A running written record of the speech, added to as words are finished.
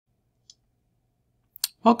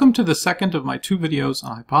Welcome to the second of my two videos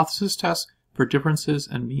on hypothesis tests for differences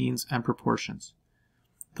in means and proportions.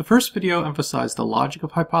 The first video emphasized the logic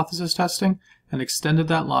of hypothesis testing and extended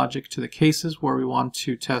that logic to the cases where we want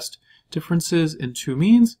to test differences in two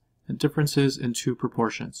means and differences in two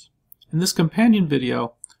proportions. In this companion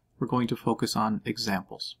video, we're going to focus on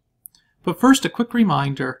examples. But first, a quick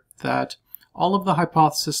reminder that all of the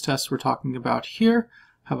hypothesis tests we're talking about here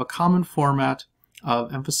have a common format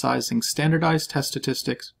of emphasizing standardized test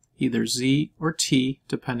statistics, either Z or T,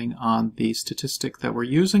 depending on the statistic that we're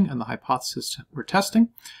using and the hypothesis we're testing.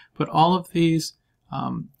 But all of these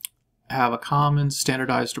have a common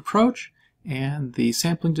standardized approach, and the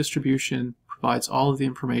sampling distribution provides all of the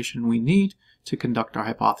information we need to conduct our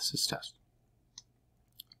hypothesis test.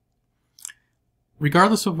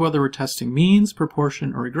 Regardless of whether we're testing means,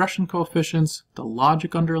 proportion, or regression coefficients, the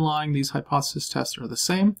logic underlying these hypothesis tests are the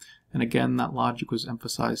same, and again, that logic was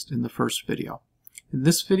emphasized in the first video. In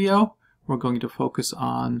this video, we're going to focus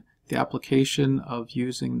on the application of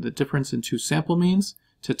using the difference in two sample means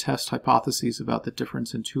to test hypotheses about the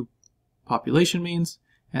difference in two population means,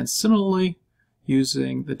 and similarly,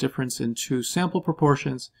 using the difference in two sample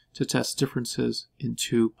proportions to test differences in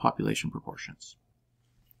two population proportions.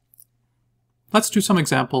 Let's do some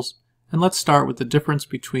examples, and let's start with the difference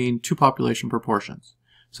between two population proportions.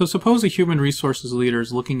 So suppose a human resources leader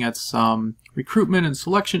is looking at some recruitment and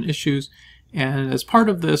selection issues, and as part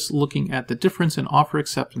of this, looking at the difference in offer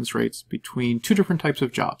acceptance rates between two different types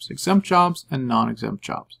of jobs, exempt jobs and non-exempt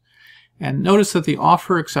jobs. And notice that the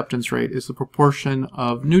offer acceptance rate is the proportion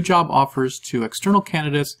of new job offers to external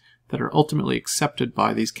candidates that are ultimately accepted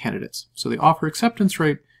by these candidates. So the offer acceptance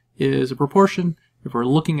rate is a proportion. If we're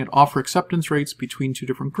looking at offer acceptance rates between two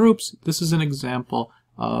different groups, this is an example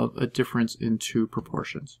of a difference in two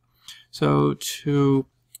proportions. So to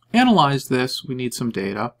analyze this, we need some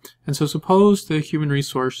data. And so suppose the human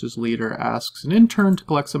resources leader asks an intern to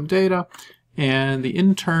collect some data, and the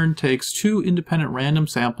intern takes two independent random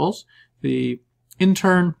samples. The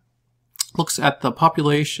intern looks at the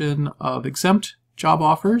population of exempt job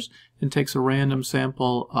offers and takes a random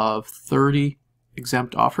sample of 30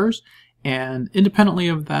 exempt offers, and independently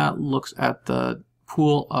of that looks at the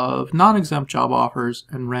pool of non-exempt job offers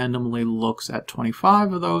and randomly looks at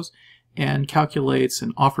 25 of those and calculates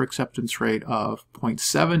an offer acceptance rate of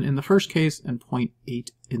 0.7 in the first case and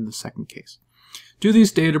 0.8 in the second case. Do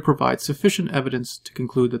these data provide sufficient evidence to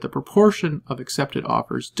conclude that the proportion of accepted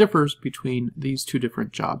offers differs between these two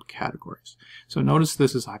different job categories? So notice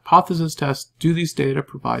this is a hypothesis test. Do these data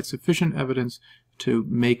provide sufficient evidence to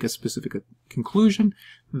make a specific conclusion?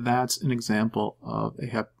 That's an example of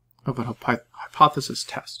a hypothesis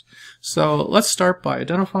test. So let's start by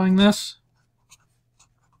identifying this.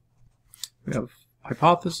 We have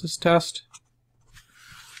hypothesis test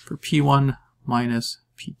for P1 minus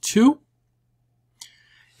P2.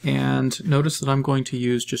 And notice that I'm going to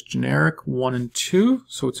use just generic 1 and 2.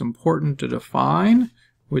 So it's important to define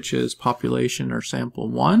which is population or sample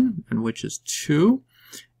 1 and which is 2.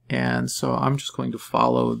 And so I'm just going to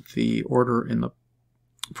follow the order in the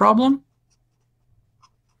problem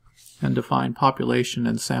and define population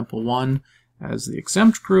and sample 1 as the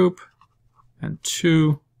exempt group, and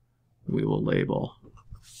 2 we will label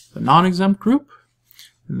the non-exempt group.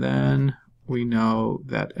 And then we know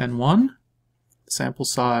that N1, the sample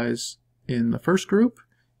size in the first group,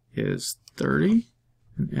 is 30,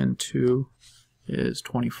 and N2 is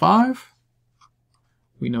 25.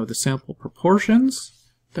 We know the sample proportions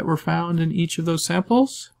that were found in each of those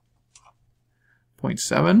samples,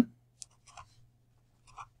 0.7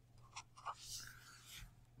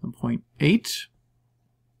 and 0.8.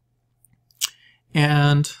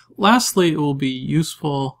 And lastly, it will be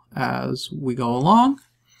useful as we go along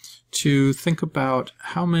to think about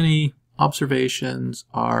how many observations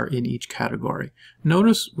are in each category.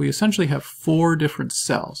 Notice we essentially have 4 different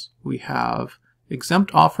cells. We have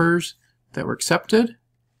exempt offers that were accepted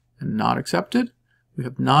and not accepted. We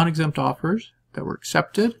have non-exempt offers that were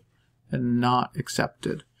accepted and not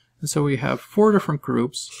accepted. And so we have 4 different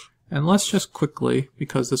groups. And let's just quickly,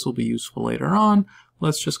 because this will be useful later on,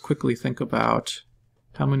 let's just quickly think about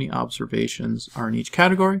how many observations are in each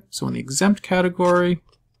category. So in the exempt category,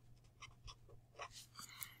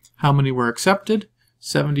 how many were accepted?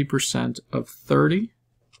 70% of 30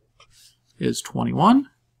 is 21.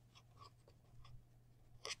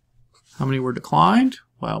 How many were declined?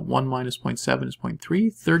 Well, 1 minus 0.7 is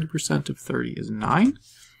 0.3. 30% of 30 is 9.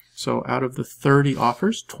 So out of the 30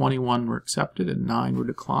 offers, 21 were accepted and 9 were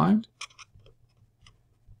declined.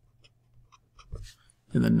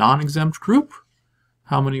 In the non-exempt group,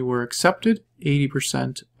 how many were accepted?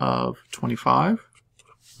 80% of 25,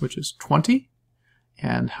 which is 20.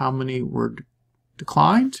 and how many were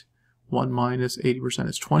declined? 1 minus 80%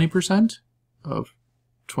 is 20% of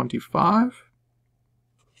 25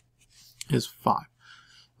 is 5.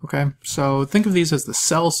 Okay, so think of these as the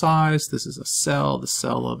cell size. This is a cell, the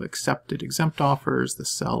cell of accepted exempt offers, the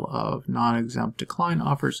cell of non-exempt decline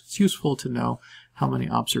offers. It's useful to know how many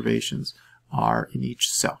observations are in each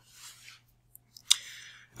cell.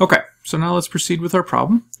 Okay, so now let's proceed with our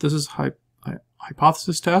problem. This is a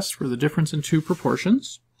hypothesis test for the difference in two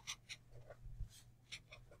proportions.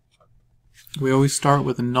 We always start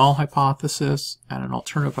with a null hypothesis and an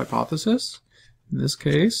alternative hypothesis. In this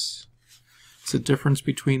case, it's a difference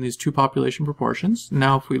between these two population proportions.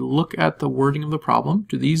 Now, if we look at the wording of the problem,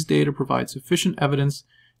 do these data provide sufficient evidence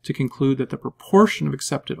to conclude that the proportion of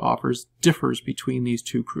accepted offers differs between these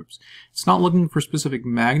two groups? It's not looking for specific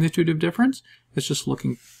magnitude of difference. It's just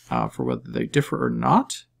looking for whether they differ or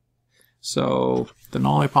not. So the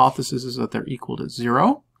null hypothesis is that they're equal to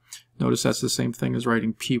 0. Notice that's the same thing as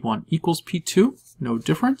writing P1 equals P2, no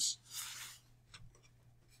difference.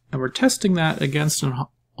 And we're testing that against an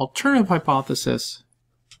alternative hypothesis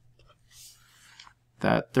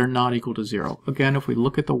that they're not equal to 0. Again, if we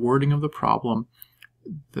look at the wording of the problem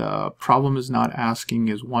is not asking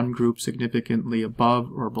is one group significantly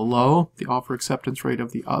above or below the offer acceptance rate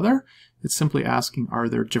of the other. It's simply asking, are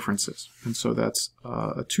there differences? And so that's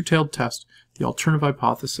a two-tailed test. The alternative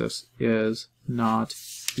hypothesis is not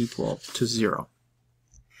equal to 0.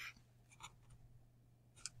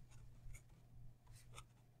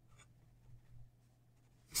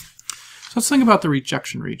 So let's think about the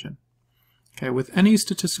rejection region. Okay, with any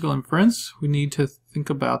statistical inference, we need to think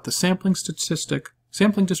about the sampling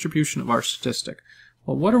distribution of our statistic.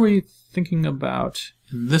 Well, what are we thinking about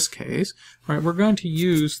in this case? Right, we're going to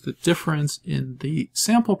use the difference in the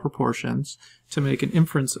sample proportions to make an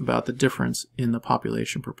inference about the difference in the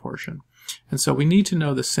population proportion. And so we need to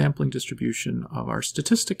know the sampling distribution of our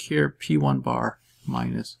statistic here, P1 bar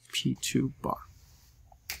minus P2 bar.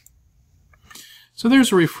 So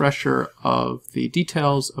there's a refresher of the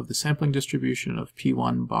details of the sampling distribution of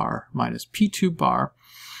P1 bar minus P2 bar.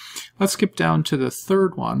 Let's skip down to the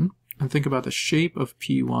third one and think about the shape of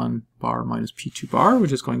P1 bar minus P2 bar,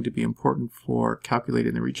 which is going to be important for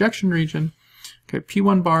calculating the rejection region. Okay,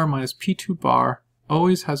 P1 bar minus P2 bar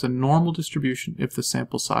always has a normal distribution if the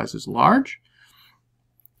sample size is large.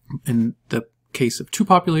 In the case of two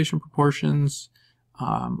population proportions,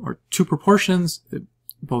 or two proportions,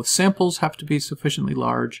 both samples have to be sufficiently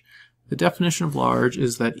large. The definition of large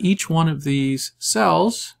is that each one of these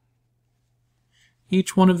cells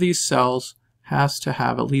has to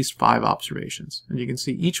have at least 5 observations. And you can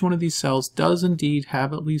see each one of these cells does indeed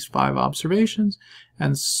have at least 5 observations.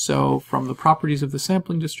 And so from the properties of the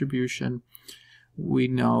sampling distribution, we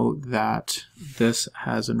know that this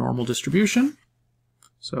has a normal distribution.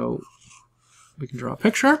 So we can draw a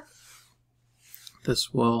picture.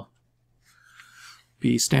 This will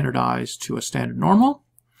be standardized to a standard normal.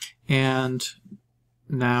 And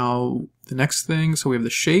now the next thing, so we have the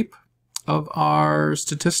shape of our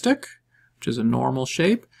statistic, which is a normal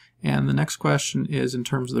shape. And the next question is, in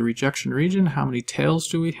terms of the rejection region, how many tails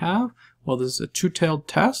do we have? Well, this is a two-tailed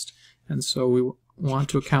test, and so we want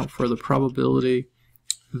to account for the probability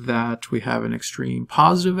that we have an extreme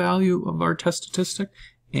positive value of our test statistic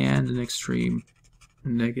and an extreme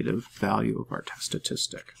negative value of our test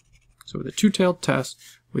statistic. So with a two-tailed test,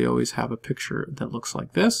 we always have a picture that looks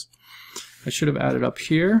like this. I should have added up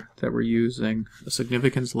here that we're using a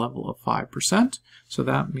significance level of 5%. So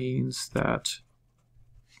that means that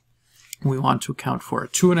we want to account for a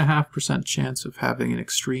 2.5% chance of having an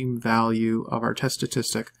extreme value of our test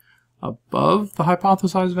statistic above the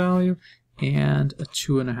hypothesized value and a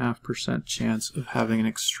 2.5% chance of having an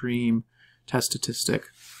extreme test statistic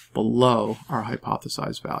below our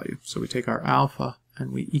hypothesized value. So we take our alpha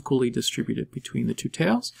and we equally distribute it between the two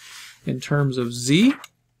tails. In terms of z,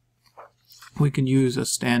 we can use a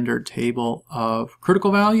standard table of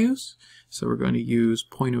critical values. So we're going to use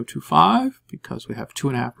 0.025 because we have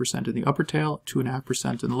 2.5% in the upper tail,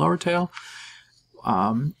 2.5% in the lower tail.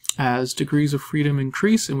 As degrees of freedom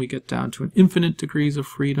increase and we get down to an infinite degrees of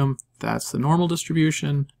freedom, that's the normal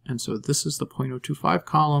distribution. And so this is the 0.025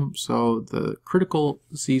 column. So the critical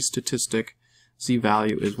z statistic, z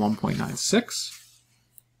value is 1.96.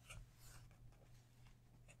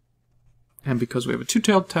 And because we have a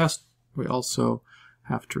two-tailed test, we also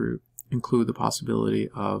have to include the possibility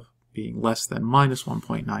of being less than minus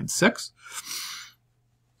 1.96.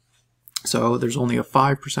 So there's only a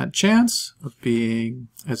 5% chance of being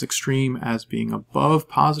as extreme as being above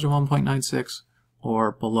positive 1.96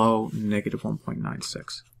 or below negative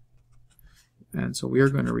 1.96. And so we are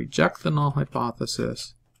going to reject the null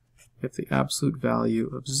hypothesis if the absolute value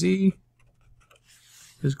of z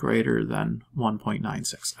is greater than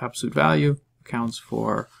 1.96. Absolute value accounts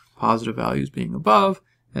for positive values being above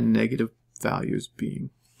and negative values being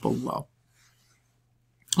below.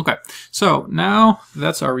 Okay, so now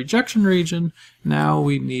that's our rejection region. Now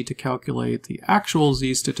we need to calculate the actual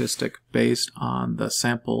z statistic based on the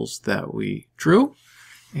samples that we drew.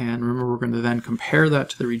 And remember, we're going to then compare that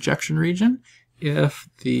to the rejection region. If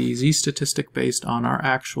the z statistic based on our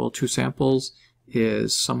actual two samples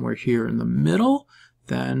is somewhere here in the middle,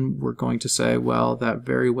 then we're going to say, well, that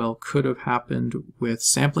very well could have happened with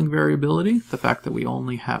sampling variability, the fact that we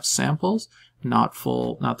only have samples, not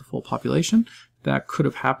the full population. That could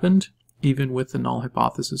have happened even with the null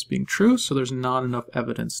hypothesis being true, so there's not enough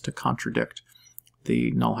evidence to contradict the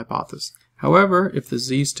null hypothesis. However, if the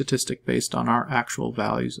z statistic based on our actual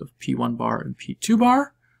values of p1 bar and p2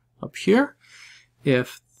 bar up here,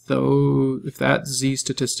 if that z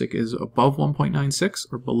statistic is above 1.96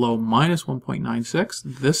 or below minus 1.96,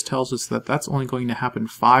 this tells us that that's only going to happen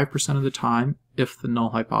 5% of the time if the null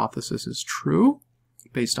hypothesis is true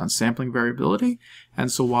based on sampling variability.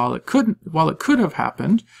 And so while it could have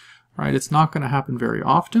happened, right, it's not going to happen very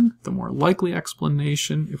often. The more likely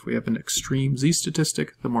explanation, if we have an extreme z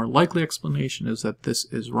statistic, the more likely explanation is that this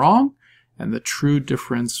is wrong. And the true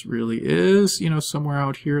difference really is, somewhere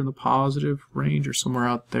out here in the positive range or somewhere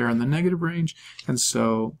out there in the negative range. And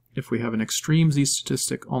so if we have an extreme z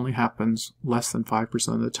statistic only happens less than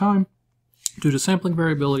 5% of the time, due to sampling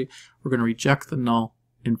variability, we're going to reject the null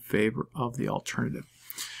in favor of the alternative.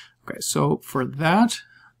 Okay, so for that,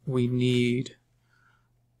 we need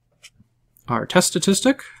our test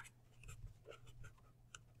statistic.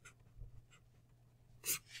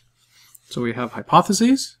 So we have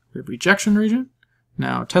hypotheses. We have rejection region.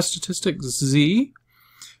 Now test statistic z,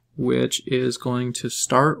 which is going to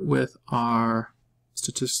start with our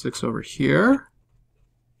statistics over here,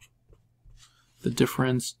 the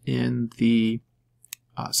difference in the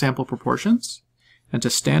sample proportions. And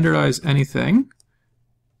to standardize anything,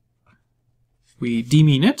 we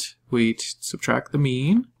demean it, we subtract the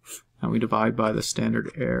mean, and we divide by the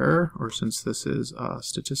standard error, or since this is a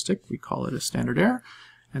statistic, we call it a standard error.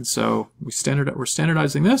 And so we're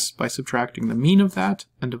standardizing this by subtracting the mean of that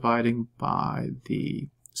and dividing by the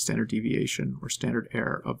standard deviation or standard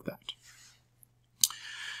error of that.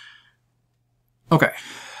 Okay,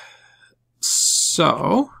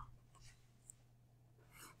 so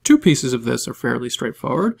two pieces of this are fairly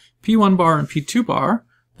straightforward. P1 bar and P2 bar,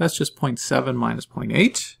 that's just 0.7 minus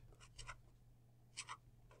 0.8.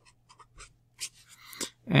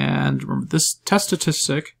 And remember, this test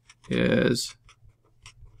statistic is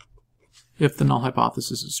if the null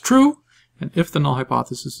hypothesis is true, and if the null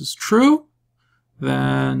hypothesis is true,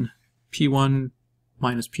 then P1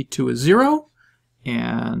 minus P2 is 0,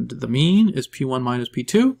 and the mean is P1 minus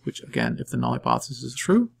P2, which again, if the null hypothesis is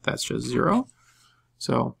true, that's just 0.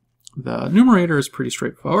 So the numerator is pretty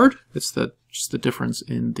straightforward. It's just the difference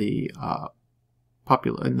in the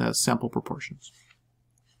sample proportions.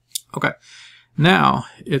 Okay, now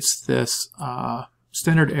it's this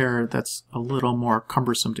standard error that's a little more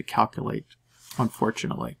cumbersome to calculate,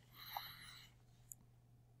 unfortunately.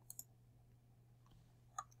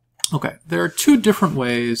 Okay, there are two different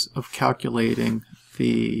ways of calculating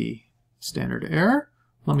the standard error.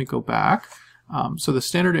 Let me go back. So the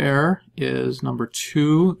standard error is number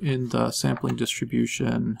 2 in the sampling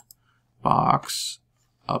distribution box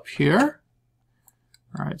up here.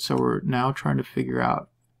 All right, so we're now trying to figure out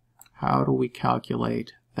how do we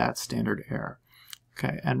calculate that standard error.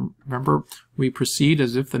 Okay, and remember, we proceed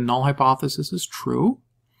as if the null hypothesis is true,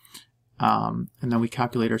 and then we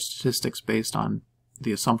calculate our statistics based on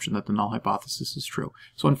the assumption that the null hypothesis is true.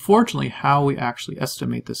 So unfortunately, how we actually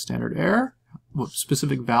estimate the standard error, what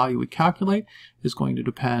specific value we calculate, is going to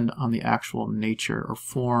depend on the actual nature or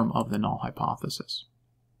form of the null hypothesis.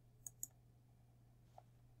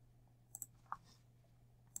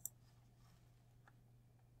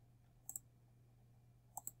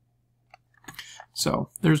 So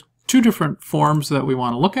there's two different forms that we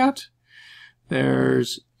want to look at.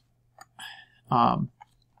 There's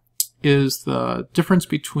is the difference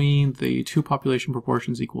between the two population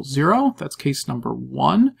proportions equals 0. That's case number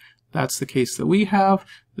 1. That's the case that we have.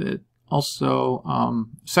 That also,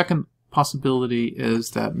 second possibility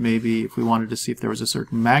is that maybe if we wanted to see if there was a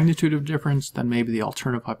certain magnitude of difference, then maybe the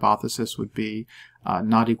alternative hypothesis would be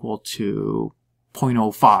not equal to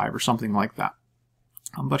 0.05 or something like that.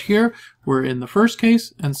 But here we're in the first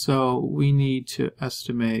case, and so we need to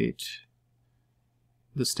estimate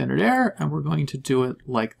the standard error, and we're going to do it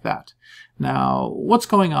like that. Now, what's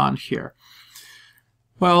going on here?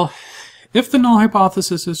 Well, if the null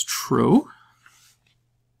hypothesis is true,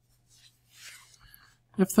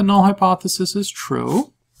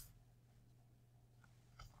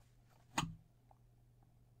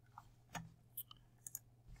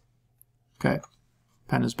 okay,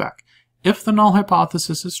 pen is back. If the null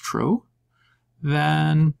hypothesis is true,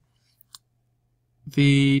 then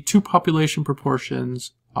the two population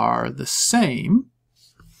proportions are the same,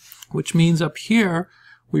 which means up here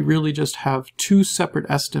we really just have two separate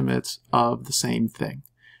estimates of the same thing.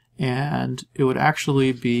 And it would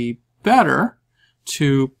actually be better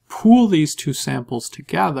to pool these two samples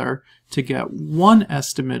together to get one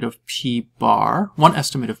estimate of P bar, one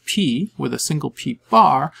estimate of P with a single P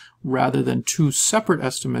bar, rather than two separate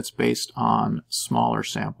estimates based on smaller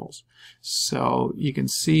samples. So you can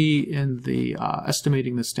see in the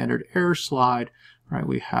estimating the standard error slide, right,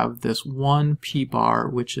 we have this one P bar,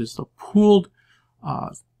 which is the pooled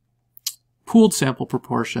sample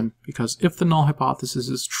proportion, because if the null hypothesis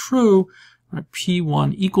is true, right,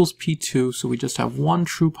 P1 equals P2, so we just have one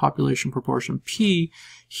true population proportion P.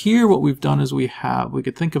 Here what we've done is we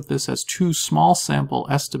could think of this as two small sample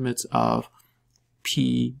estimates of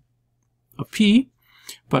P,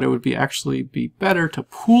 but it would actually be better to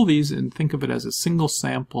pool these and think of it as a single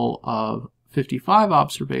sample of 55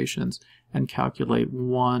 observations and calculate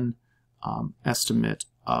one estimate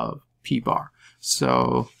of P bar.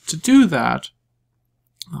 So to do that,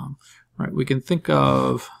 right, we can think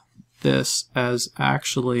of this as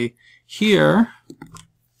actually here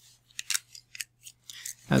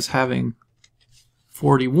as having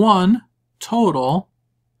 41 total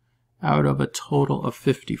out of a total of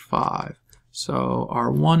 55. So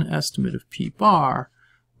our one estimate of P bar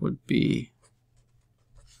would be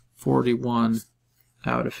 41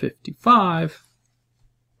 out of 55,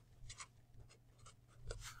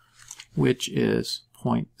 which is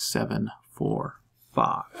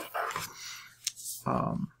 0.745.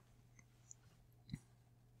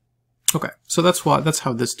 Okay, so that's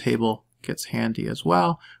how this table gets handy as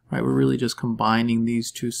well, right? We're really just combining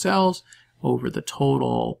these two cells over the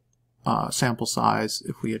total sample size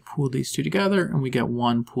if we had pooled these two together, and we get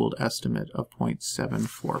one pooled estimate of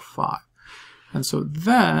 0.745. And so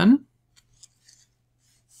then,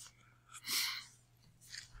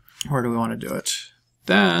 where do we want to do it?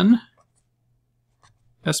 Then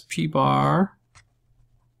SP bar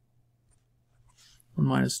 1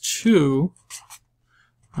 minus 2,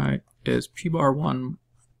 right, is P bar 1,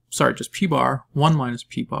 sorry, just P bar 1 minus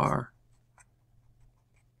P bar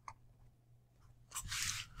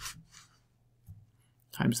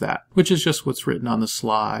times that, which is just what's written on the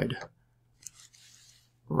slide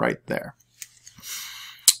right there.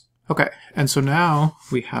 Okay, and so now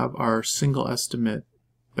we have our single estimate,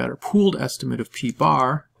 better pooled estimate of P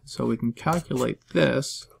bar, so we can calculate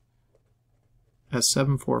this as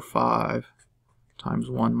 745 times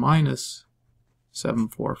 1 minus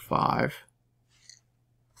 745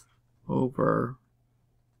 over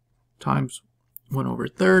times 1 over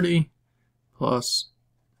 30 plus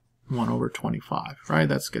 1 over 25, right?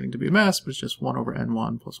 That's getting to be a mess, but it's just 1 over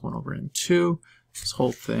n1 plus 1 over n2, this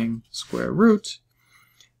whole thing square root.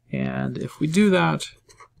 And if we do that,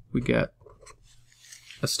 we get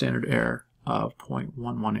a standard error of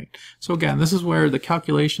 0.118. So again, this is where the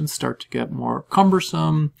calculations start to get more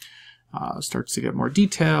cumbersome, starts to get more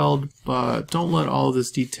detailed, but don't let all of this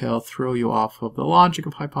detail throw you off of the logic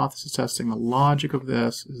of hypothesis testing. The logic of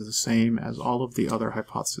this is the same as all of the other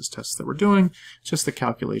hypothesis tests that we're doing, just the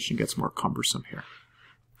calculation gets more cumbersome here.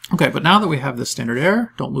 Okay, but now that we have this standard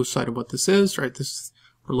error, don't lose sight of what this is, right?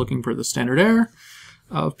 We're looking for the standard error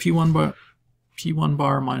of P1 bar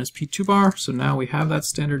minus P2 bar. So now we have that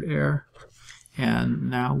standard error, and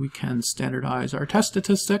now we can standardize our test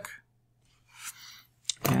statistic.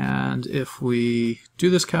 And if we do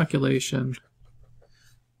this calculation,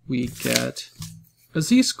 we get a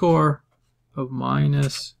z-score of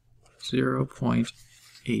minus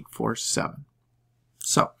 0.847.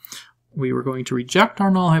 So we were going to reject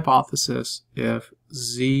our null hypothesis if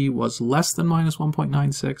z was less than minus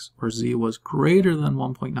 1.96 or z was greater than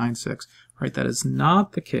 1.96. Right? That is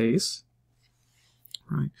not the case.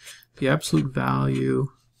 Right? The absolute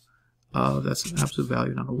value of, that's an absolute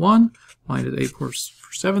value down to 1, minus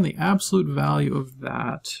 847. The absolute value of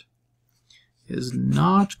that is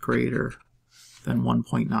not greater than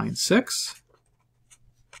 1.96.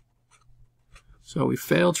 So we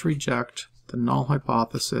fail to reject the null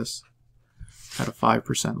hypothesis at a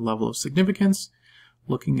 5% level of significance.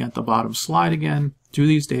 Looking at the bottom slide again, do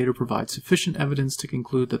these data provide sufficient evidence to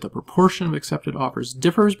conclude that the proportion of accepted offers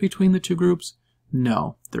differs between the two groups?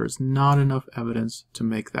 No, there is not enough evidence to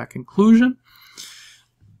make that conclusion.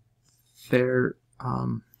 There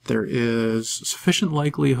there is sufficient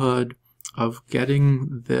likelihood of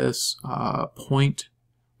getting this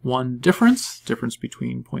 0.1 difference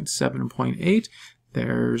between 0.7 and 0.8.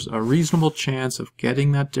 There's a reasonable chance of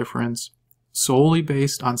getting that difference solely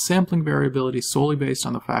based on sampling variability, solely based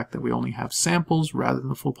on the fact that we only have samples rather than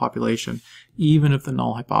the full population, even if the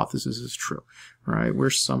null hypothesis is true. Right? We're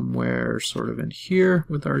somewhere sort of in here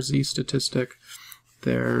with our z statistic.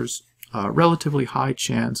 There's a relatively high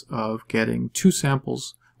chance of getting 2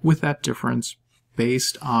 samples with that difference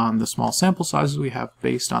based on the small sample sizes we have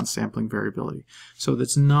based on sampling variability. So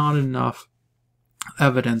that's not enough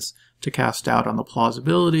evidence to cast doubt on the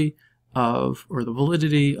plausibility of, or the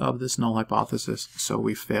validity of, this null hypothesis, so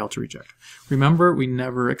we fail to reject. Remember, we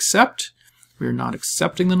never accept. We are not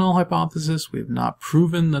accepting the null hypothesis. We have not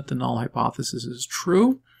proven that the null hypothesis is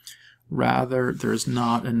true. Rather, there is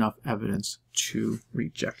not enough evidence to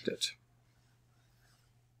reject it.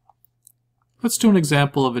 Let's do an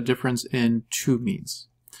example of a difference in 2 means.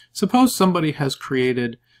 Suppose somebody has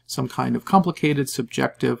created some kind of complicated,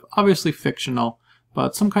 subjective, obviously fictional,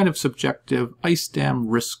 but some kind of subjective ice dam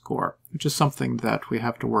risk score, which is something that we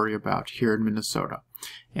have to worry about here in Minnesota.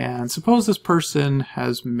 And suppose this person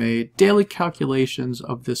has made daily calculations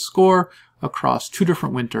of this score across 2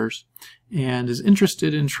 different winters and is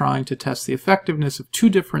interested in trying to test the effectiveness of 2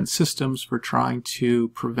 different systems for trying to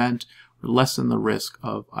prevent or lessen the risk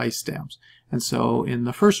of ice dams. And so in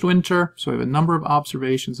the first winter, so we have a number of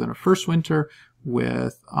observations in a first winter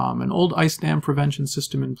with an old ice dam prevention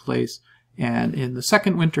system in place. And in the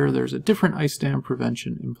second winter, there's a different ice dam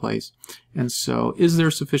prevention in place. And so is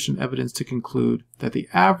there sufficient evidence to conclude that the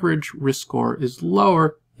average risk score is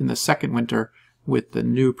lower in the second winter with the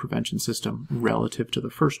new prevention system relative to the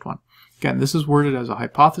first one? Again, this is worded as a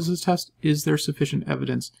hypothesis test. Is there sufficient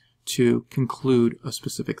evidence to conclude a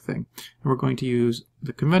specific thing? And we're going to use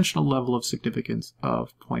the conventional level of significance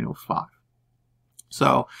of 0.05.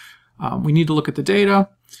 So we need to look at the data.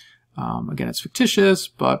 Again, it's fictitious,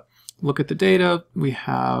 but look at the data. We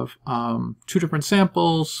have 2 different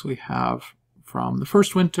samples. We have from the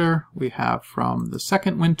first winter, we have from the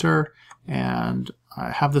second winter, and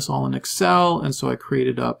I have this all in Excel, and so I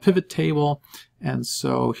created a pivot table. And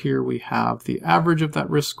so here we have the average of that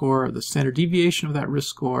risk score, the standard deviation of that risk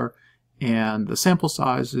score, and the sample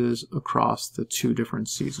sizes across the 2 different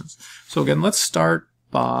seasons. So again, let's start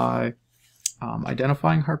by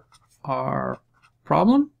identifying our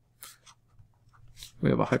problem. We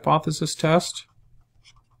have a hypothesis test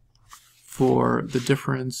for the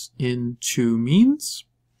difference in 2 means,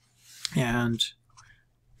 and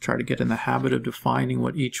try to get in the habit of defining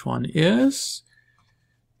what each one is.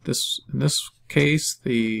 In this case,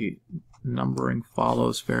 the numbering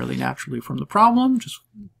follows fairly naturally from the problem. Just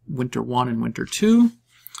winter 1 and winter 2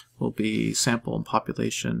 will be sample and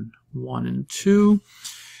population 1 and 2.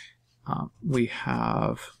 We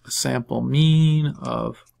have a sample mean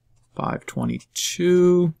of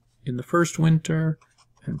 522 in the first winter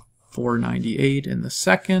and 498 in the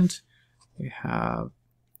second. We have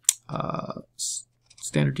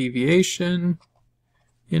standard deviation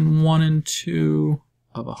in 1 and 2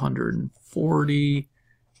 of 140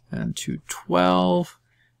 and 212,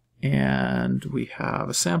 and we have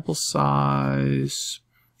a sample size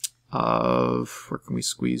of, where can we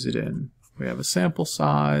squeeze it in? We have a sample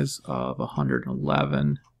size of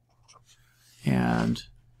 111 and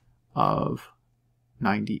of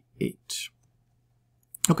 98.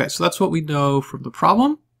 Okay, so that's what we know from the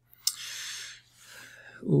problem.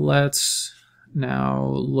 Let's now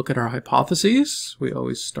look at our hypotheses. We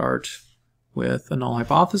always start with a null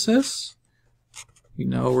hypothesis. We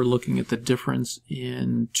know we're looking at the difference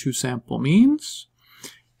in 2 sample means,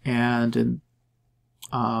 and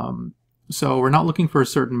so we're not looking for a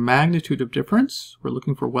certain magnitude of difference. We're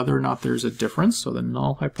looking for whether or not there's a difference. So the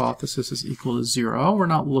null hypothesis is equal to 0. We're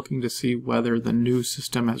not looking to see whether the new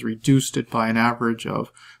system has reduced it by an average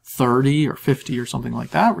of 30 or 50 or something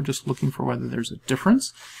like that. We're just looking for whether there's a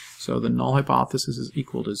difference. So the null hypothesis is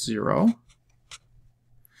equal to 0.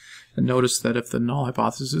 And notice that if the null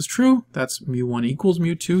hypothesis is true, that's mu1 equals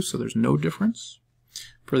mu2, so there's no difference.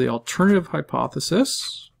 For the alternative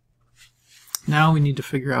hypothesis, now we need to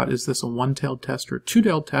figure out, is this a one-tailed test or a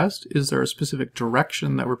two-tailed test? Is there a specific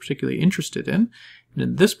direction that we're particularly interested in? And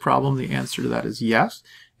in this problem, the answer to that is yes.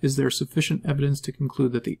 Is there sufficient evidence to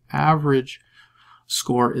conclude that the average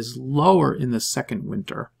score is lower in the second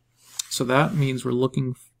winter? So that means we're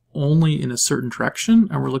looking only in a certain direction,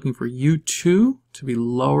 and we're looking for U2 to be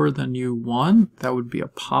lower than U1. That would be a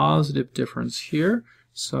positive difference here.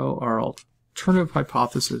 So our alternative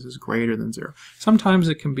hypothesis is greater than 0. Sometimes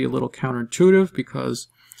it can be a little counterintuitive because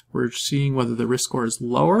we're seeing whether the risk score is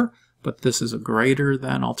lower, but this is a greater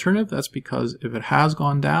than alternative. That's because if it has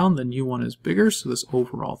gone down, then U1 is bigger, so this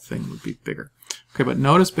overall thing would be bigger. Okay, but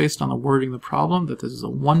notice based on the wording of the problem that this is a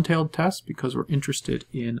one-tailed test because we're interested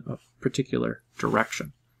in a particular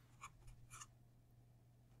direction.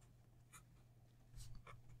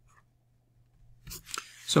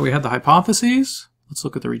 So we had the hypotheses. Let's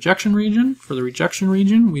look at the rejection region. For the rejection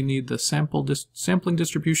region, we need the sampling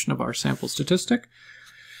distribution of our sample statistic.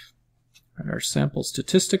 And our sample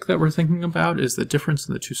statistic that we're thinking about is the difference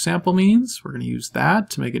in the two sample means. We're going to use that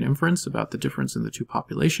to make an inference about the difference in the two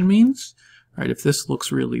population means. All right, if this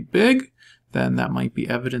looks really big, then that might be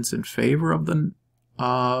evidence in favor of the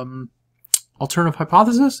alternative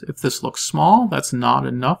hypothesis. If this looks small, that's not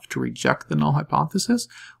enough to reject the null hypothesis.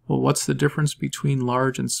 Well, what's the difference between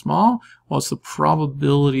large and small? Well, it's the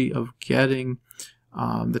probability of getting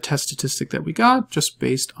the test statistic that we got just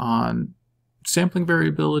based on sampling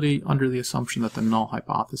variability under the assumption that the null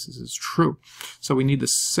hypothesis is true. So we need the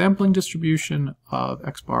sampling distribution of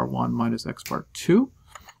x bar 1 minus x bar 2.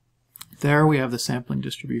 There we have the sampling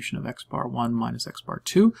distribution of x bar 1 minus x bar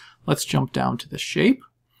 2. Let's jump down to the shape.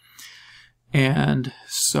 And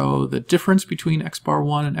so the difference between x bar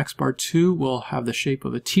 1 and x bar 2 will have the shape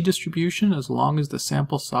of a t-distribution as long as the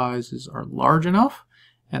sample sizes are large enough.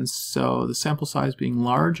 And so the sample size being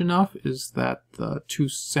large enough is that the two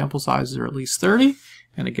sample sizes are at least 30.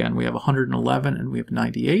 And again, we have 111 and we have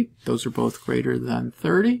 98. Those are both greater than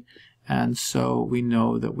 30. And so we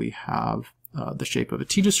know that we have the shape of a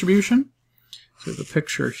t-distribution. So the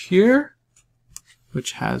picture here,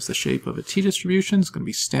 which has the shape of a t-distribution, is going to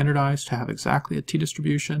be standardized to have exactly a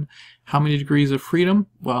t-distribution. How many degrees of freedom?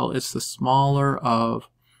 Well, it's the smaller of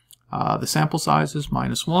the sample sizes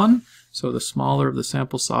minus 1. So the smaller of the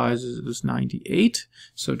sample sizes is 98.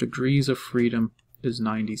 So degrees of freedom is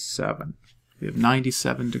 97. We have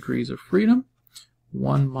 97 degrees of freedom.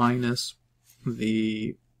 1 minus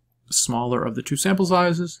the smaller of the two sample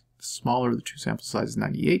sizes. The smaller of the two sample sizes is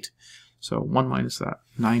 98. So 1 minus that,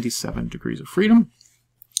 97 degrees of freedom.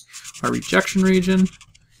 Our rejection region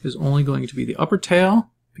is only going to be the upper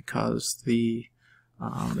tail because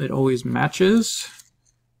it always matches.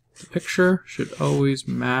 The picture should always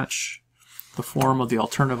match the form of the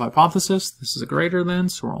alternative hypothesis. This is a greater than,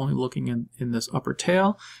 so we're only looking in this upper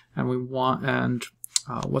tail. And we want,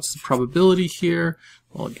 what's the probability here?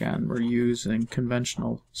 Well, again, we're using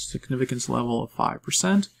conventional significance level of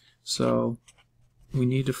 5%. So we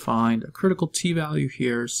need to find a critical t-value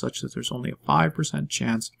here such that there's only a 5%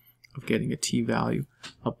 chance of getting a t-value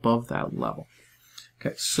above that level.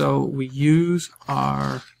 Okay, so we use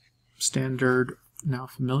our standard, now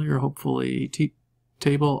familiar hopefully,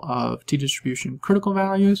 table of t-distribution critical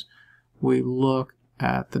values. We look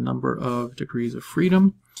at the number of degrees of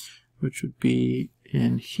freedom, which would be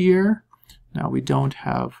in here. Now we don't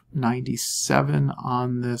have 97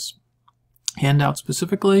 on this handout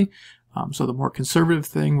specifically, so the more conservative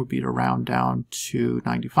thing would be to round down to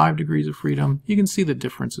 95 degrees of freedom. You can see the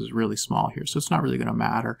difference is really small here, so it's not really going to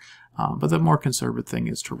matter. But the more conservative thing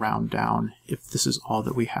is to round down if this is all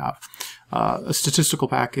that we have. A statistical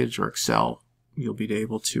package or Excel, you'll be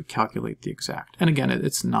able to calculate the exact. And again,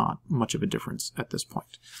 it's not much of a difference at this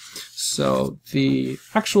point. So the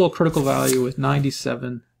actual critical value is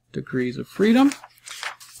 97 degrees of freedom.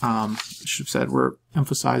 I should have said we're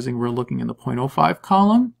emphasizing we're looking in the 0.05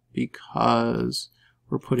 column because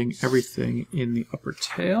we're putting everything in the upper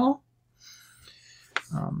tail.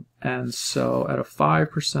 And so at a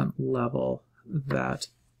 5% level, that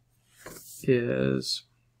is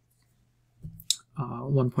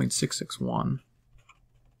 1.661.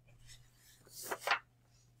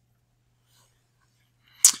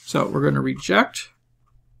 So we're going to reject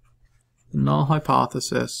the null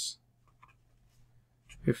hypothesis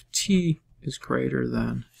if t is greater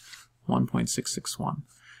than 1.661.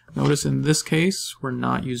 Notice in this case, we're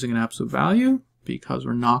not using an absolute value because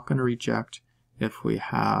we're not going to reject if we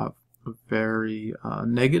have a very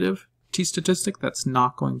negative t-statistic. That's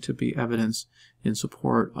not going to be evidence in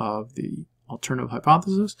support of the alternative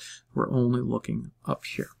hypothesis. We're only looking up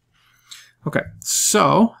here. Okay,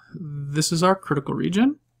 so this is our critical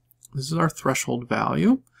region. This is our threshold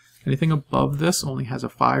value. Anything above this only has a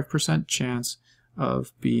 5% chance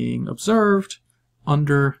of being observed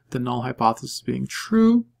under the null hypothesis being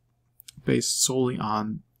true, based solely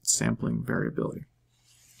on sampling variability.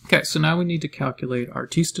 Okay, so now we need to calculate our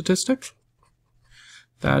t-statistic.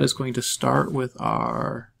 That is going to start with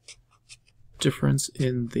our difference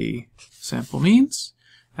in the sample means,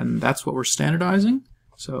 and that's what we're standardizing.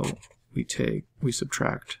 So we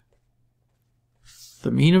subtract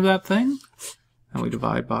the mean of that thing, and we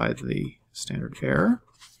divide by the standard error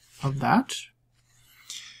of that.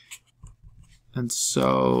 And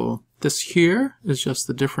so this here is just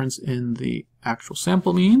the difference in the actual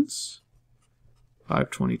sample means,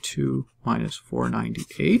 522 minus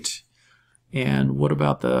 498. And what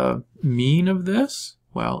about the mean of this?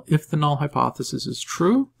 Well, if the null hypothesis is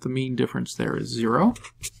true, the mean difference there is 0.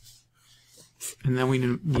 And then we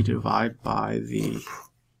need to divide by the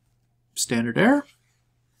standard error.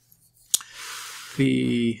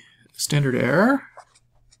 The standard error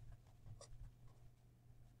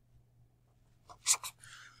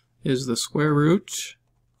is the square root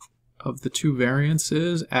of the two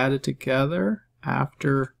variances added together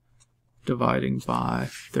after dividing by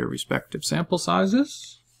their respective sample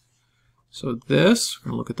sizes. So this,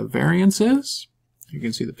 we're going to look at the variances. You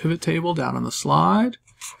can see the pivot table down on the slide.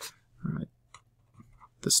 All right.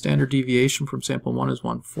 The standard deviation from sample 1 is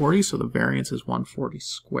 140, so the variance is 140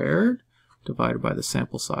 squared divided by the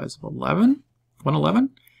sample size of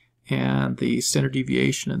 111. And the standard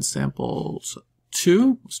deviation in samples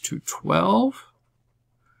 2 was 212.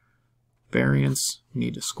 Variance, we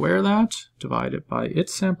need to square that, divide it by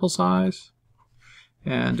its sample size.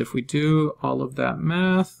 And if we do all of that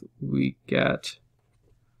math, we get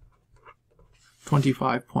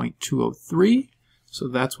 25.203. So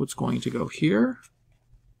that's what's going to go here.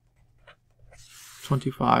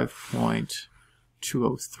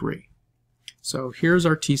 25.203. So here's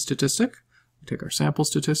our t-statistic. We take our sample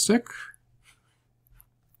statistic,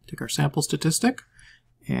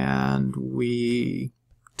 and we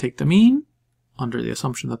take the mean under the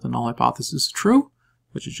assumption that the null hypothesis is true,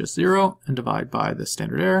 which is just 0, and divide by the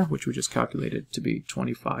standard error, which we just calculated to be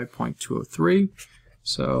 25.203.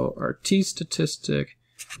 So our t-statistic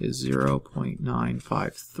is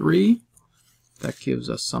 0.953. That gives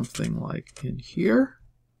us something like in here,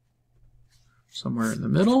 somewhere in the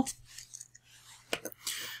middle.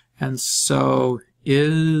 And so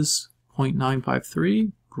is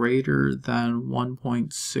 0.953 greater than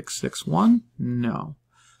 1.661? No.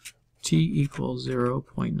 T equals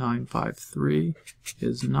 0.953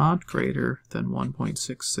 is not greater than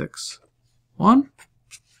 1.661.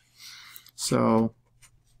 So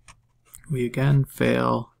we again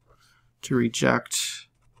fail to reject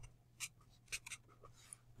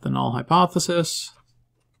the null hypothesis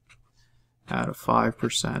at a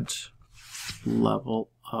 5% level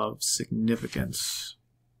of significance.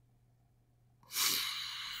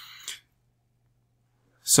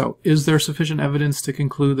 So, is there sufficient evidence to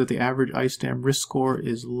conclude that the average ice dam risk score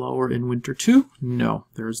is lower in winter 2? No,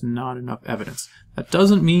 there is not enough evidence. That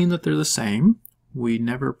doesn't mean that they're the same. We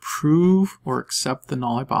never prove or accept the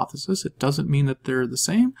null hypothesis. It doesn't mean that they're the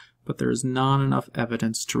same, but there is not enough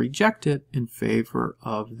evidence to reject it in favor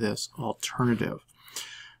of this alternative.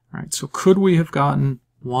 All right, so could we have gotten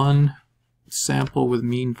one sample with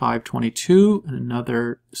mean 522 and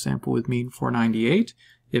another sample with mean 498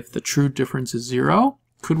 if the true difference is 0?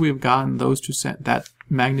 Could we have gotten those two that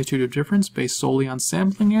magnitude of difference based solely on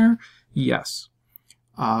sampling error? Yes.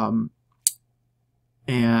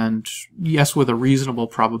 And yes, with a reasonable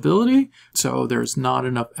probability. So there's not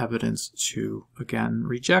enough evidence to, again,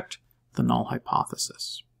 reject the null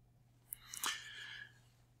hypothesis.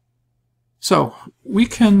 So we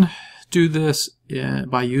can do this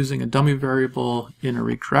by using a dummy variable in a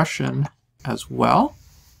regression as well.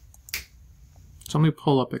 So let me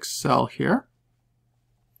pull up Excel here.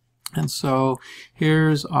 And so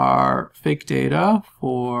here's our fake data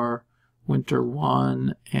for winter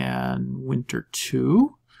 1 and winter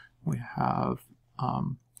 2. We have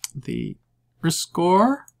the risk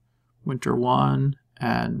score, winter 1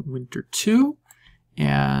 and winter 2.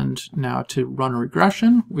 And now to run a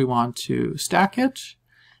regression, we want to stack it.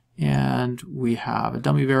 And we have a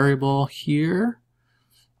dummy variable here.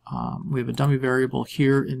 We have a dummy variable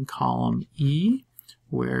here in column E,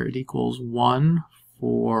 where it equals 1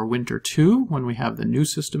 for winter 2 when we have the new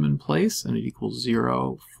system in place, and it equals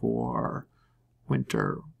 0 for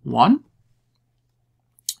winter 1.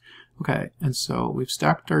 Okay, and so we've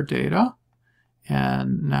stacked our data,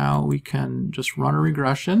 and now we can just run a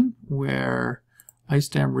regression where ice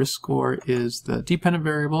dam risk score is the dependent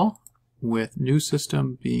variable, with new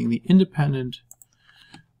system being the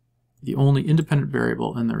only independent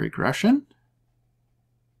variable in the regression.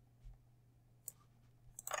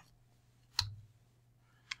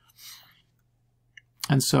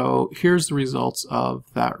 And so here's the results of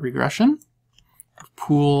that regression. We've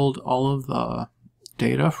pooled all of the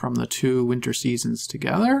data from the two winter seasons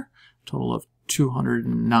together, a total of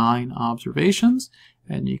 209 observations.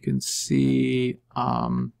 And you can see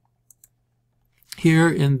here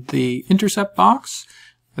in the intercept box,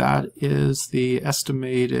 that is the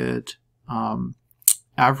estimated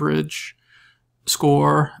average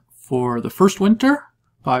score for the first winter,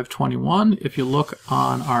 521. If you look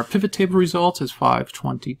on our pivot table results, it's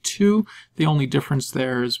 522. The only difference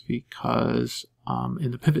there is because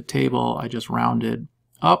in the pivot table I just rounded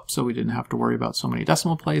up, so we didn't have to worry about so many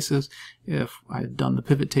decimal places. If I had done the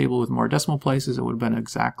pivot table with more decimal places, it would have been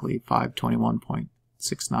exactly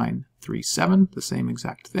 521.6937, the same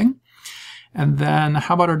exact thing. And then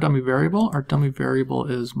how about our dummy variable? Our dummy variable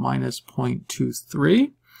is minus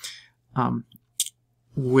 0.23.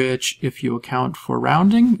 Which, if you account for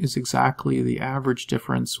rounding, is exactly the average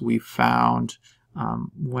difference we found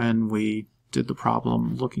when we did the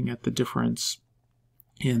problem looking at the difference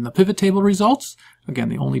in the pivot table results. Again,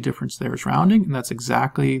 the only difference there is rounding, and that's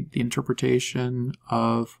exactly the interpretation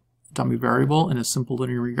of dummy variable in a simple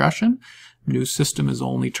linear regression. New system is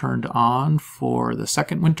only turned on for the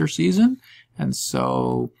second winter season, and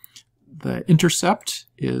so the intercept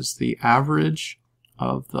is the average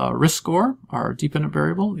of the risk score, our dependent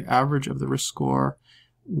variable, the average of the risk score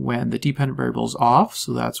when the dependent variable is off,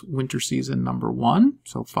 so that's winter season number 1,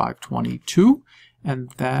 so 522, and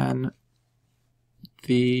then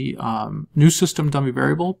the new system dummy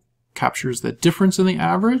variable captures the difference in the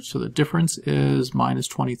average, so the difference is minus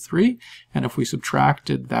 23, and if we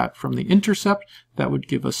subtracted that from the intercept, that would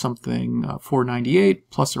give us something 498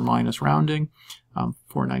 plus or minus rounding.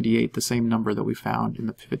 498, the same number that we found in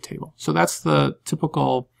the pivot table. So that's the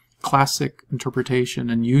typical classic interpretation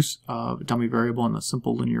and use of a dummy variable in a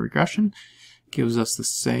simple linear regression. It gives us the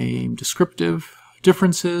same descriptive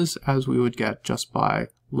differences as we would get just by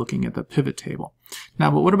looking at the pivot table.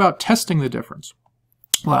 Now, but what about testing the difference?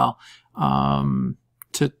 Well,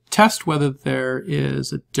 to test whether there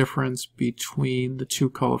is a difference between the two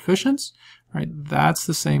coefficients, right, that's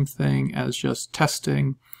the same thing as just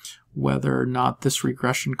testing whether or not this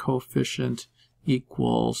regression coefficient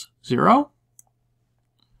equals 0.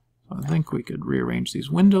 So I think we could rearrange these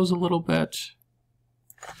windows a little bit,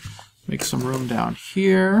 make some room down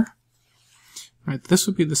here. All right, this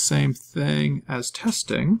would be the same thing as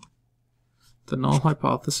testing the null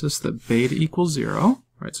hypothesis that beta equals 0.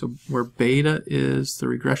 Right, so where beta is the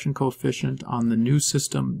regression coefficient on the new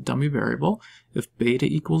system dummy variable, if beta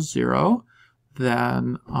equals 0,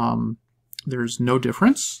 then there's no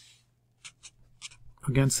difference.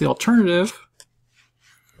 Against the alternative,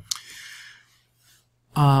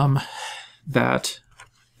 that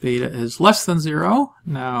beta is less than 0.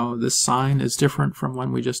 Now this sign is different from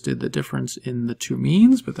when we just did the difference in the two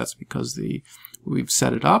means, but that's because we've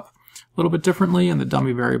set it up a little bit differently, and the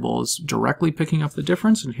dummy variable is directly picking up the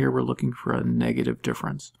difference, and here we're looking for a negative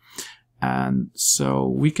difference. And so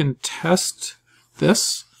we can test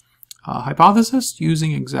this hypothesis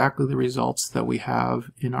using exactly the results that we have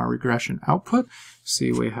in our regression output.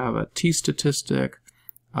 See, we have a t-statistic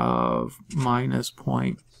of minus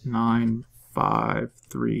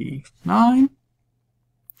 0.9539,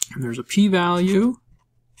 and there's a p-value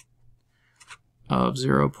of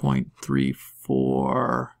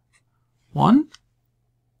 0.341.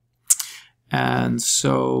 And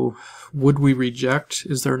so would we reject,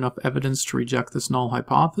 is there enough evidence to reject this null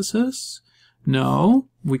hypothesis? No.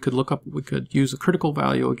 We could use a critical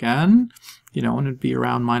value again, and it'd be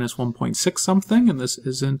around minus 1.6 something, and this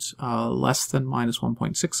isn't less than minus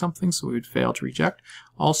 1.6 something, so we would fail to reject.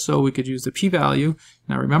 Also, we could use the p-value.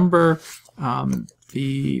 Now remember,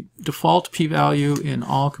 the default p-value in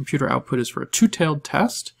all computer output is for a two-tailed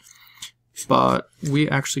test, but we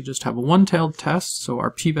actually just have a one-tailed test, so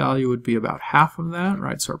our p-value would be about half of that,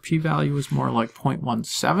 right? So our p-value is more like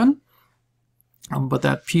 0.17, but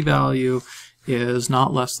that p-value is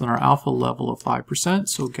not less than our alpha level of 5%,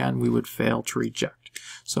 so again, we would fail to reject.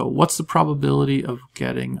 So what's the probability of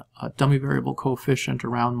getting a dummy variable coefficient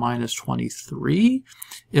around minus 23?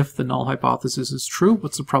 If the null hypothesis is true,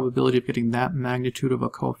 what's the probability of getting that magnitude of a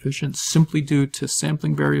coefficient simply due to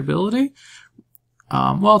sampling variability?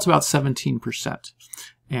 Well, it's about 17%.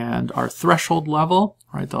 And our threshold level,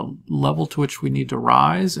 right, the level to which we need to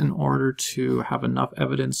rise in order to have enough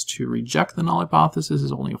evidence to reject the null hypothesis,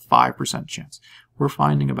 is only a 5% chance. We're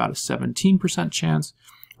finding about a 17% chance.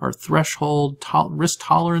 Our threshold risk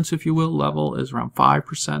tolerance, if you will, level is around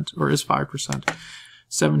 5%, or is 5%.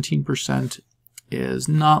 17% is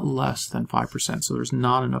not less than 5%, so there's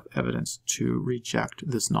not enough evidence to reject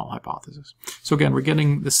this null hypothesis. So again, we're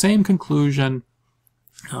getting the same conclusion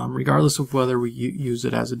regardless of whether we use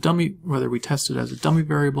it as a dummy, whether we test it as a dummy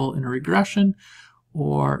variable in a regression,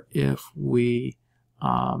 or if we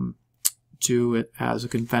do it as a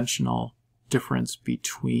conventional difference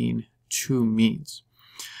between two means.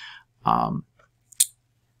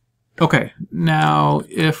 Okay, now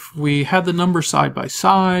if we had the numbers side by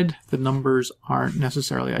side, the numbers aren't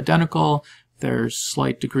necessarily identical. There's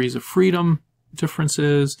slight degrees of freedom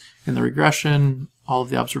differences. In the regression, all of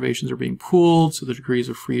the observations are being pooled, so the degrees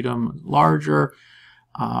of freedom is larger.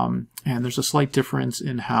 And there's a slight difference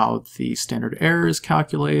in how the standard error is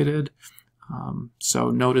calculated.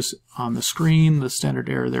 So notice on the screen, the standard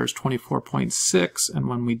error there is 24.6, and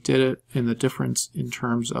when we did it in the difference in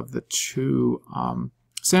terms of the two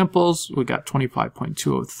samples, we got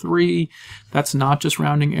 25.203. That's not just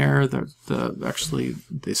rounding error. Actually,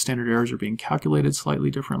 the standard errors are being calculated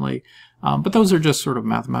slightly differently. But those are just sort of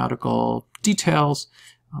mathematical details.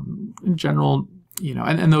 In general,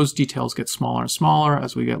 and those details get smaller and smaller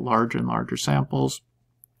as we get larger and larger samples.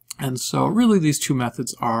 And so really these two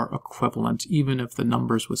methods are equivalent, even if the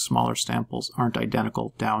numbers with smaller samples aren't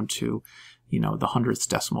identical down to, the 100th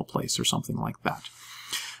decimal place or something like that.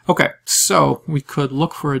 Okay, so we could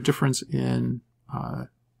look for a difference in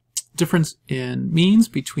means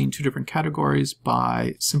between two different categories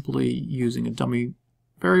by simply using a dummy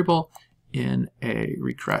variable in a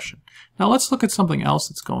regression. Now let's look at something else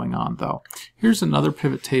that's going on though. Here's another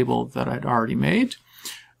pivot table that I'd already made,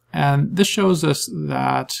 and this shows us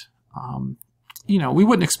that we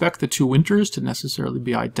wouldn't expect the two winters to necessarily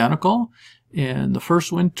be identical. In the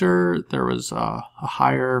first winter, there was a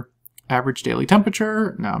higher average daily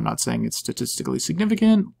temperature. Now, I'm not saying it's statistically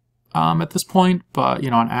significant at this point, but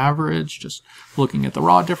on average, just looking at the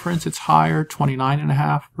raw difference, it's higher,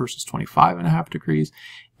 29.5 versus 25.5 degrees,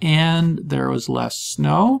 and there was less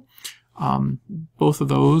snow. Both of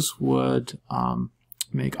those would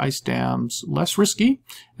make ice dams less risky,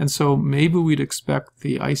 and so maybe we'd expect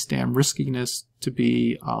the ice dam riskiness to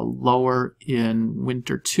be lower in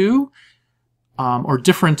winter 2, or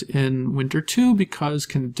different in winter 2 because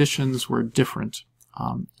conditions were different.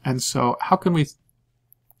 And so how can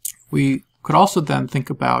we could also then think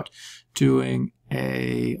about doing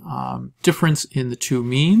a difference in the two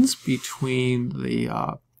means between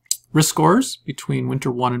the risk scores between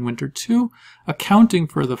winter 1 and winter 2, accounting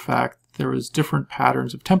for the fact there was different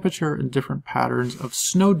patterns of temperature and different patterns of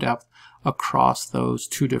snow depth across those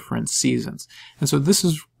two different seasons. And so this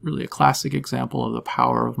is really a classic example of the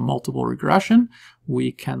power of multiple regression.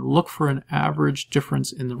 We can look for an average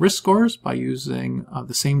difference in the risk scores by using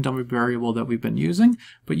the same dummy variable that we've been using,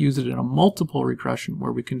 but use it in a multiple regression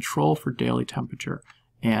where we control for daily temperature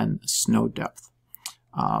and snow depth.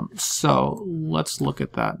 So let's look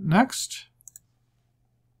at that next.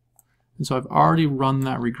 And so I've already run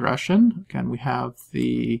that regression. Again, we have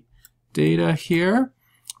the data here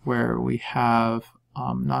where we have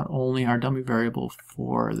not only our dummy variable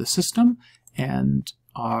for the system and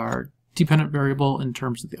our dependent variable in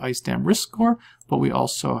terms of the ice dam risk score, but we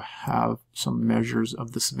also have some measures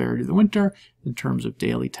of the severity of the winter in terms of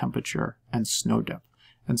daily temperature and snow depth.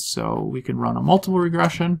 And so we can run a multiple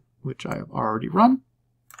regression, which I have already run,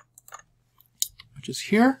 which is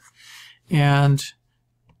here. And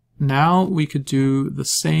now we could do the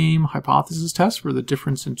same hypothesis test for the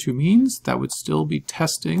difference in two means. That would still be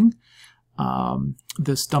testing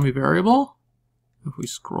this dummy variable. If we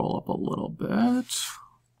scroll up a little bit,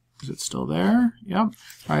 is it still there? Yep.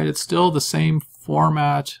 All right, it's still the same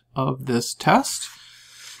format of this test.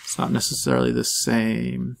 It's not necessarily the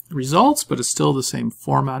same results, but it's still the same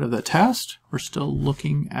format of the test. We're still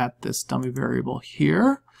looking at this dummy variable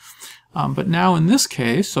here. But now in this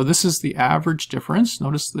case, so this is the average difference.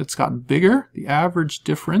 Notice that it's gotten bigger. The average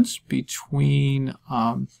difference between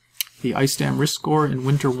the ice dam risk score in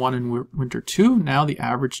winter 1 and winter 2, now the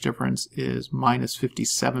average difference is minus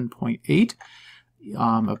 57.8.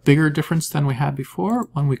 A bigger difference than we had before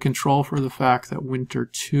when we control for the fact that winter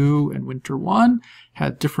 2 and winter 1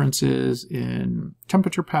 had differences in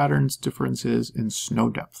temperature patterns, differences in snow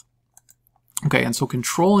depth. Okay, and so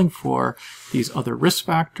controlling for these other risk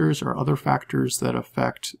factors or other factors that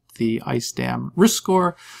affect the ice dam risk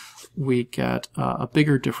score, we get a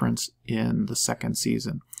bigger difference in the second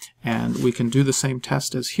season. And we can do the same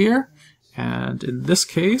test as here. And in this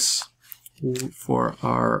case, for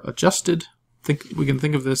our adjusted, we can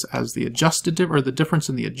think of this as the adjusted, or the difference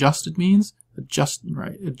in the adjusted means,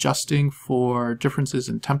 adjusting for differences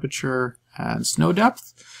in temperature and snow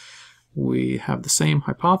depth. We have the same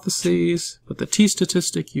hypotheses, but the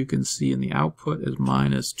t-statistic you can see in the output is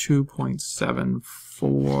minus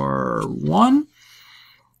 2.741.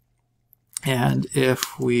 And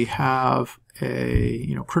if we have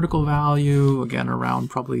a critical value, again around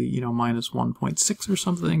probably minus 1.6 or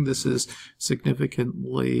something, this is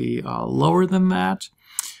significantly lower than that.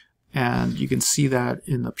 And you can see that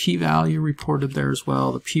in the p-value reported there as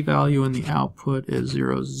well. The p-value in the output is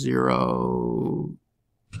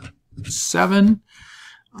 0.007.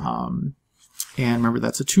 And remember,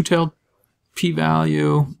 that's a two-tailed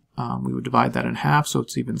p-value. We would divide that in half, so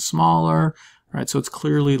it's even smaller. right? So it's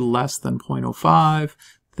clearly less than 0.05.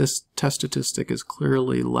 This test statistic is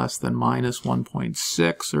clearly less than minus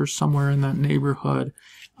 1.6 or somewhere in that neighborhood.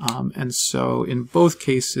 And so in both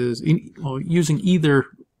cases, using either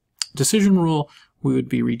decision rule, we would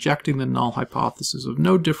be rejecting the null hypothesis of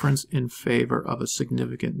no difference in favor of a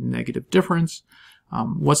significant negative difference.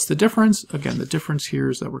 What's the difference? Again, the difference here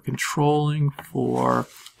is that we're controlling for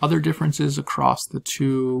other differences across the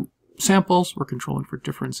two samples. We're controlling for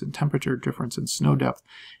difference in temperature, difference in snow depth.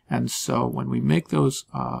 And so when we make those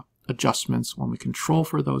adjustments, when we control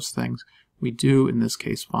for those things, we do, in this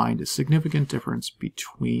case, find a significant difference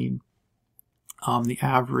between the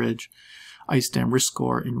average ice dam risk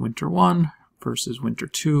score in winter 1 versus winter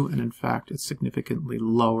 2. And in fact, it's significantly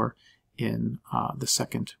lower in the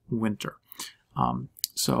second winter.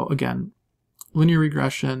 So again, linear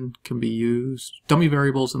regression can be used, dummy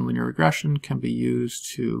variables in linear regression can be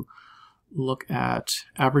used to look at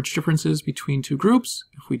average differences between two groups.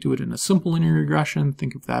 If we do it in a simple linear regression,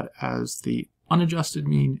 think of that as the unadjusted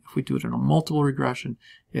mean. If we do it in a multiple regression,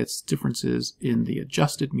 it's differences in the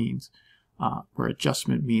adjusted means, where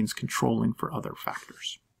adjustment means controlling for other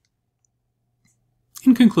factors.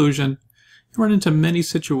 In conclusion, you run into many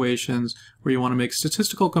situations where you want to make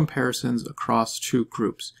statistical comparisons across two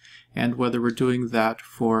groups. And whether we're doing that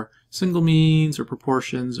for single means or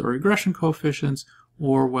proportions or regression coefficients,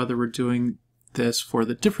 or whether we're doing this for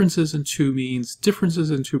the differences in two means, differences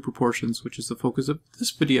in two proportions, which is the focus of this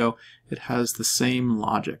video, it has the same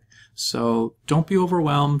logic. So don't be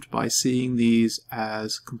overwhelmed by seeing these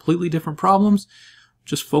as completely different problems.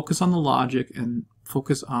 Just focus on the logic and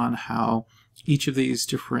focus on how each of these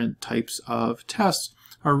different types of tests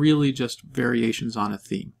are really just variations on a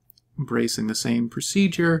theme, embracing the same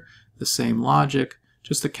procedure, the same logic,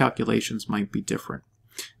 just the calculations might be different.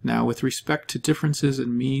 Now, with respect to differences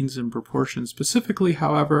in means and proportions specifically,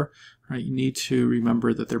 however, right, you need to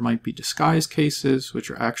remember that there might be disguised cases,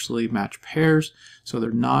 which are actually matched pairs. So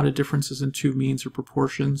they're not a differences in two means or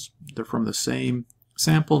proportions. They're from the same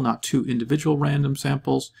sample, not two individual random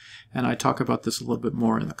samples. And I talk about this a little bit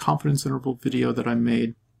more in the confidence interval video that I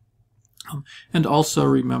made. And also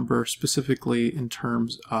remember, specifically in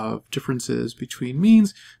terms of differences between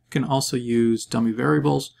means, you can also use dummy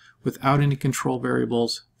variables without any control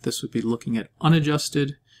variables. This would be looking at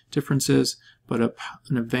unadjusted differences, but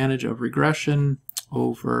an advantage of regression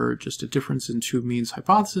over just a difference in two means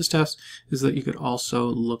hypothesis test is that you could also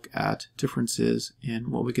look at differences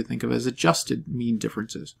in what we could think of as adjusted mean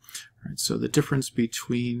differences. Right? So the difference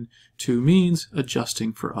between two means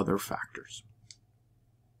adjusting for other factors.